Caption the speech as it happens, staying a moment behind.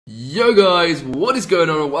Yo guys, what is going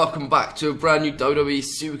on and welcome back to a brand new WWE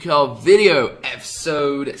Supercard video,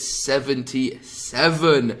 episode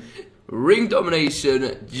 77, Ring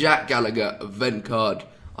Domination Jack Gallagher event card.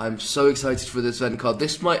 I'm so excited for this event card.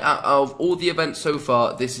 This might, out of all the events so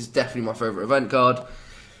far, this is definitely my favourite event card.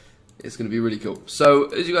 It's going to be really cool. So,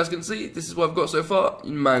 as you guys can see, this is what I've got so far.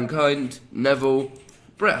 Mankind, Neville,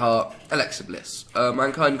 Bret Hart, Alexa Bliss.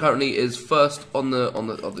 Mankind currently is first on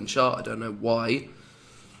the chart. I don't know why.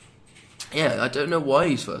 Yeah, I don't know why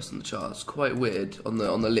he's first on the chart. It's quite weird on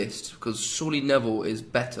the list because surely Neville is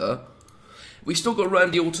better. We still got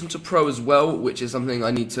Randy Orton to Pro as well, which is something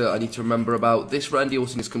I need to remember about. This Randy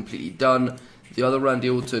Orton is completely done. The other Randy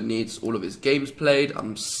Orton needs all of his games played.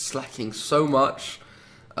 I'm slacking so much.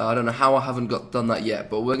 I don't know how I haven't done that yet,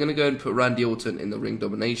 but we're gonna go and put Randy Orton in the Ring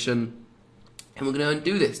Domination, and we're gonna go and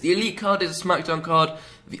do this. The Elite card is a SmackDown card.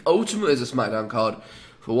 The Ultimate is a SmackDown card.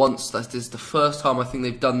 For once, this is the first time I think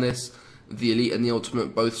they've done this. The Elite and the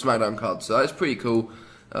Ultimate, both SmackDown cards, so that's pretty cool.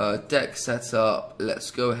 Deck set up. Let's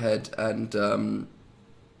go ahead and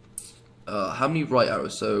how many right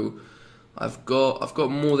arrows? So I've got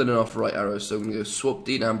more than enough right arrows. So I'm gonna go swap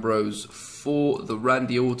Dean Ambrose for the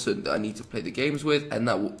Randy Orton that I need to play the games with, and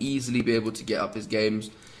that will easily be able to get up his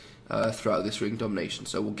games throughout this Ring Domination.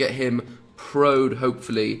 So we'll get him pro'd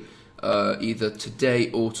hopefully either today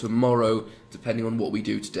or tomorrow, depending on what we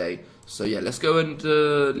do today. So yeah, let's go and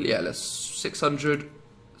let's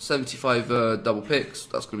 675 double picks.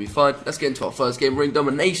 That's gonna be fine. Let's get into our first game, Ring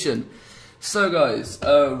Domination. So guys,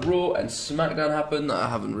 Raw and SmackDown happened that I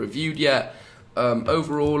haven't reviewed yet.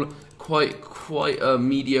 Overall, quite a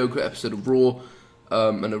mediocre episode of Raw,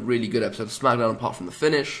 and a really good episode of SmackDown apart from the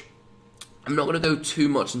finish. I'm not gonna go too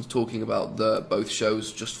much into talking about both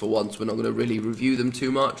shows just for once. We're not gonna really review them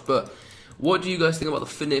too much. But what do you guys think about the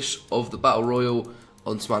finish of the Battle Royal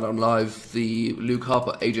on SmackDown Live? The Luke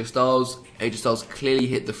Harper, AJ Styles. AJ Styles clearly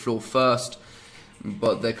hit the floor first,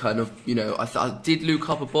 but they're kind of, you know, did Luke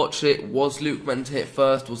Harper botch it? Was Luke meant to hit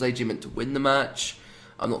first? Was AJ meant to win the match?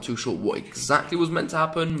 I'm not too sure what exactly was meant to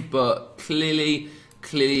happen, but clearly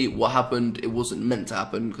what happened, it wasn't meant to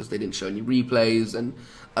happen because they didn't show any replays, and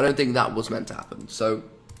I don't think that was meant to happen. So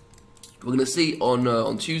we're gonna see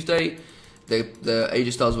on Tuesday the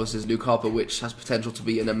AJ Styles versus Luke Harper, which has potential to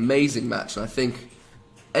be an amazing match, and I think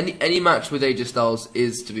any match with AJ Styles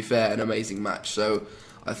is, to be fair, an amazing match. So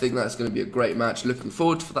I think that's going to be a great match. Looking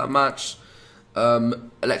forward for that match.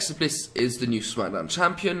 Alexa Bliss is the new SmackDown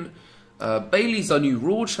champion. Bayley's our new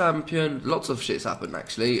Raw champion. Lots of shit's happened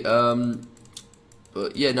actually.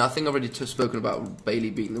 But yeah, no, I think I've already spoken about Bayley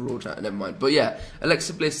being the Raw champion. Never mind. But yeah,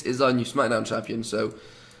 Alexa Bliss is our new SmackDown champion. So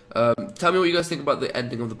tell me what you guys think about the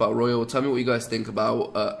ending of the Battle Royal. Tell me what you guys think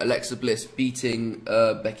about Alexa Bliss beating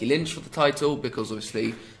Becky Lynch for the title, because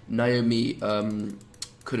obviously Naomi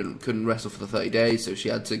couldn't wrestle for the 30 days, so she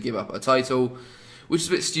had to give up her title, which is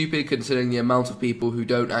a bit stupid considering the amount of people who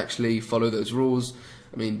don't actually follow those rules.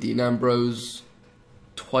 I mean, Dean Ambrose,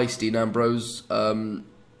 twice Dean Ambrose.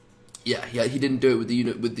 Yeah, he didn't do it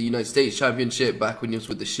with the United States Championship back when he was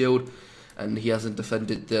with the Shield. And he hasn't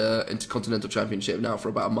defended the Intercontinental Championship now for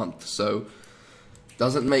about a month, so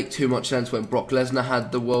doesn't make too much sense. When Brock Lesnar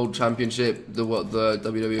had the World Championship, the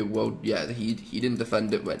WWE World, yeah, he didn't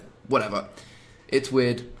defend it. Whatever, it's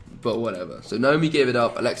weird, but whatever. So Naomi gave it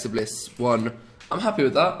up. Alexa Bliss won. I'm happy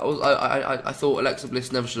with that. I thought Alexa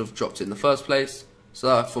Bliss never should have dropped it in the first place.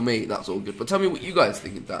 So for me, that's all good. But tell me what you guys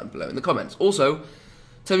think down below in the comments. Also,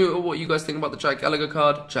 tell me what you guys think about the Jack Gallagher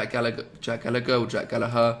card. Jack Gallagher or Jack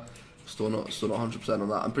Gallagher. Still not 100% on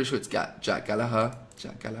that. I'm pretty sure it's Jack Gallagher.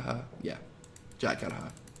 Yeah, Jack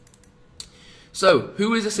Gallagher. So,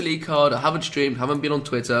 who is this Elite card? I haven't streamed, haven't been on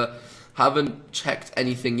Twitter, haven't checked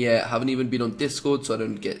anything yet, haven't even been on Discord, so I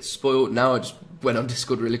don't get spoiled. Now I just went on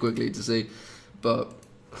Discord really quickly to see. But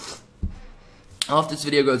after this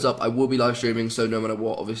video goes up, I will be live streaming, so no matter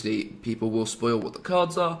what, obviously, people will spoil what the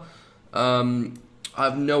cards are. I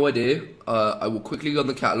have no idea. I will quickly go on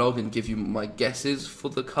the catalogue and give you my guesses for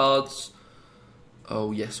the cards.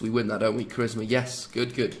 Oh yes, we win that, don't we? Charisma, yes.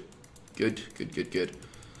 Good.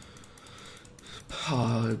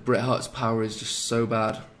 Oh, Bret Hart's power is just so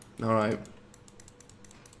bad. Alright.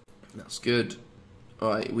 That's good.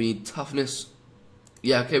 Alright, we need toughness.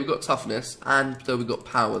 Yeah, okay, we've got toughness, and though we've got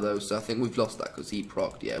power though, so I think we've lost that because he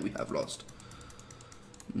procced. Yeah, we have lost.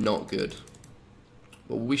 Not good.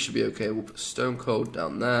 Well, we should be okay. We'll put Stone Cold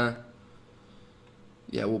down there.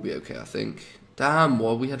 Yeah, we'll be okay, I think. Damn,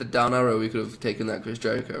 well, we had a down arrow. We could have taken that Chris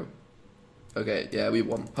Jericho. Okay, yeah, we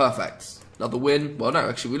won. Perfect. Another win. Well, no,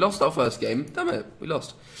 actually, we lost our first game. Damn it, we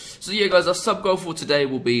lost. So, yeah, guys, our sub goal for today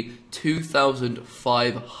will be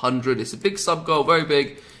 2,500. It's a big sub goal, very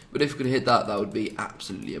big. But if we could hit that, that would be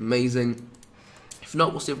absolutely amazing. If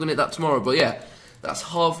not, we'll see if we can hit that tomorrow. But yeah, that's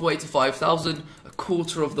halfway to 5,000, a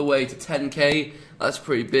quarter of the way to 10k. That's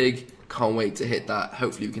pretty big. Can't wait to hit that.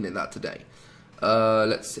 Hopefully we can hit that today.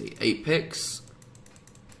 Let's see, 8 picks.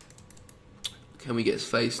 Can we get his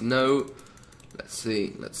face? No. Let's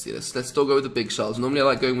see. Let's still go with the big shards. Normally I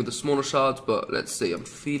like going with the smaller shards, but let's see. I'm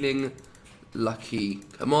feeling lucky.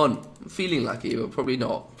 Come on, I'm feeling lucky, but probably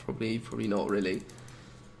not. Probably not really.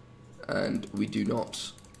 And we do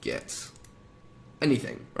not get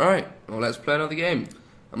anything. Alright, well, let's play another game.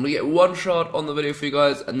 I'm going to get one shard on the video for you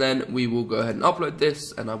guys, and then we will go ahead and upload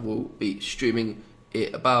this, and I will be streaming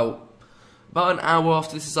it about an hour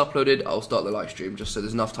after this is uploaded. I'll start the live stream, just so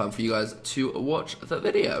there's enough time for you guys to watch the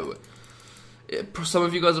video. Some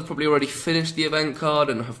of you guys have probably already finished the event card,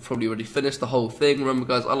 and have probably already finished the whole thing. Remember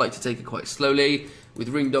guys, I like to take it quite slowly. With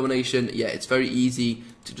Ring Domination, yeah, it's very easy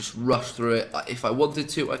to just rush through it. If I wanted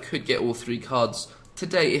to, I could get all 3 cards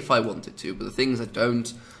today if I wanted to, but the things I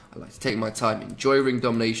don't. I like to take my time, enjoy Ring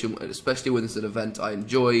Domination, and especially when it's an event I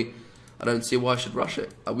enjoy. I don't see why I should rush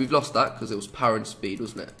it. We've lost that because it was power and speed,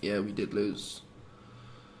 wasn't it? Yeah, we did lose.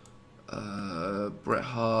 Bret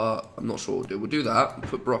Hart, I'm not sure what we'll do. We'll do that. We'll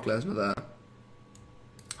put Brock Lesnar there.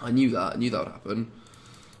 I knew that would happen.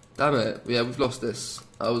 Damn it. Yeah, we've lost this.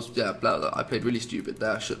 I played really stupid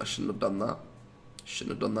there. I shouldn't have done that.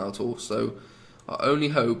 Shouldn't have done that at all. So our only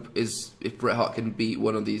hope is if Bret Hart can beat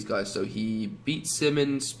one of these guys. So he beats him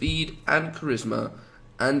in speed and charisma,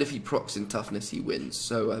 and if he procs in toughness, he wins.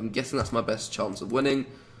 So I'm guessing that's my best chance of winning.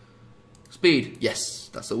 Speed, yes,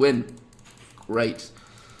 that's a win. Great.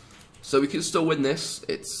 So we can still win this.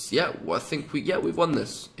 It's well, I think we've won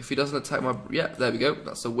this. If he doesn't attack my there we go.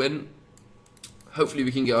 That's a win. Hopefully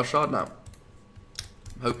we can get our shard now.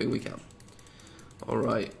 I'm hoping we can.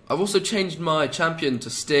 Alright. I've also changed my champion to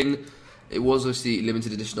Sting. It was obviously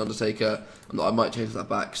limited edition Undertaker. I might change that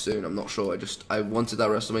back soon. I'm not sure. I wanted that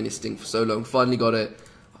WrestleMania Sting for so long. Finally got it.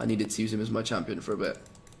 I needed to use him as my champion for a bit.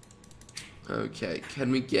 Okay,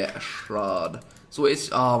 can we get a shard? So it's,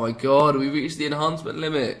 oh my god, we reached the enhancement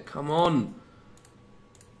limit. Come on.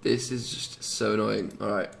 This is just so annoying.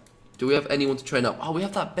 Alright. Do we have anyone to train up? Oh, we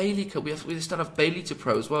have that Bailey card. We still have Bailey to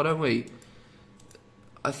pro as well, don't we?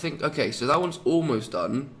 I think, okay, so that one's almost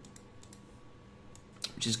done,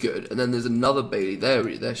 which is good. And then there's another Bailey.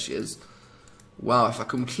 There she is. Wow, if I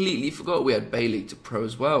completely forgot we had Bailey to pro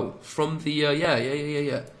as well. From the,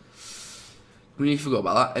 yeah. Really forgot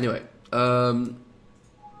about that. Anyway, oh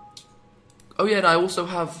yeah, and I also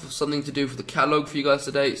have something to do for the catalog for you guys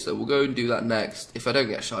today, so we'll go and do that next. If I don't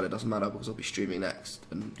get a shard, it doesn't matter because I'll be streaming next.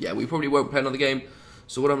 And yeah, we probably won't play another game.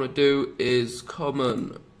 So what I'm going to do is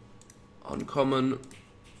common, uncommon,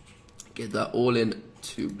 get that all in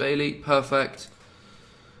to Bailey. Perfect.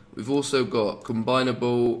 We've also got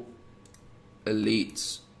combinable,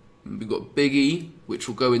 elite. We've got Biggie, which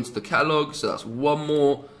will go into the catalog. So that's one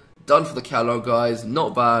more done for the catalog, guys.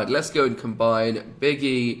 Not bad. Let's go and combine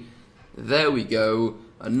Biggie. There we go.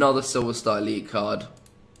 Another Silver Star Elite card.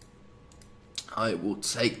 I will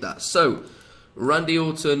take that. So, Randy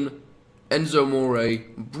Orton, Enzo Amore,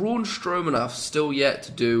 Braun Strowman I've still yet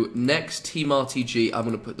to do. Next Team RTG, I'm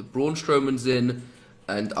going to put the Braun Strowmans in,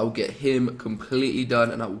 and I'll get him completely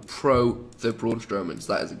done, and I will pro the Braun Strowmans.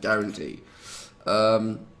 That is a guarantee.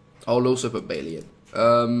 I'll also put Bailey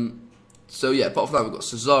in. So yeah, apart from that, we've got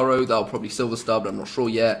Cesaro. That'll probably Silver Star, but I'm not sure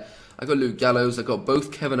yet. I got Luke Gallows. I got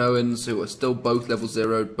both Kevin Owens, who are still both level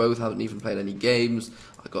 0. Both haven't even played any games.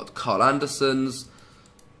 I got Carl Anderson's.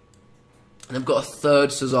 And I've got a third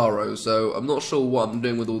Cesaro, so I'm not sure what I'm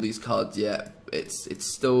doing with all these cards yet. It's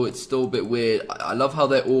still a bit weird. I love how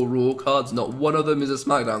they're all Raw cards. Not one of them is a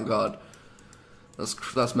SmackDown card.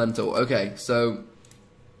 That's mental. Okay, so I'm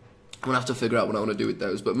gonna have to figure out what I want to do with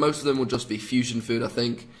those. But most of them will just be fusion food, I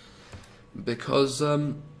think, because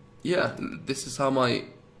yeah, this is how my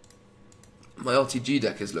RTG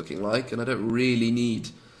deck is looking like, and I don't really need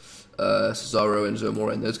Cesaro, Enzo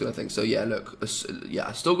Amore, and those kind of things. So yeah, look, yeah,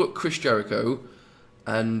 I still got Chris Jericho,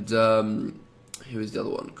 and who is the other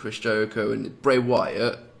one? Chris Jericho and Bray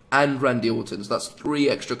Wyatt and Randy Orton. So that's 3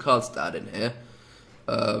 extra cards to add in here.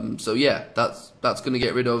 So yeah, that's gonna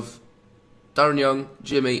get rid of Darren Young,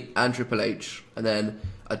 Jimmy, and Triple H, and then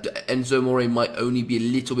Enzo Amore might only be a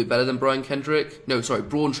little bit better than Brian Kendrick. No, sorry,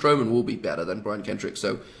 Braun Strowman will be better than Brian Kendrick.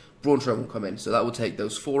 So Braun Strowman will come in, so that will take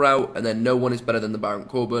those 4 out, and then no one is better than the Baron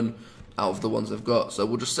Corbin out of the ones I've got. So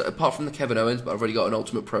we'll just set, apart from the Kevin Owens, but I've already got an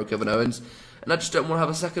Ultimate Pro Kevin Owens, and I just don't want to have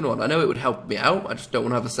a second one. I know it would help me out, I just don't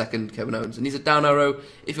want to have a second Kevin Owens. And he's a down arrow.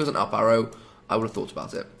 If he was an up arrow, I would have thought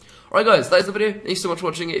about it. Alright guys, that is the video. Thank you so much for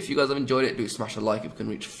watching it. If you guys have enjoyed it, do smash a like. If we can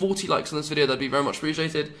reach 40 likes on this video, that'd be very much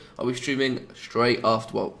appreciated. I'll be streaming straight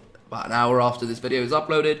after, well, about an hour after this video is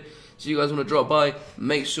uploaded. So you guys want to drop by,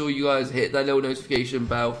 make sure you guys hit that little notification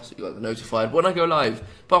bell so you guys are notified when I go live.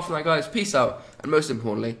 Apart from that guys, peace out, and most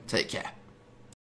importantly, take care.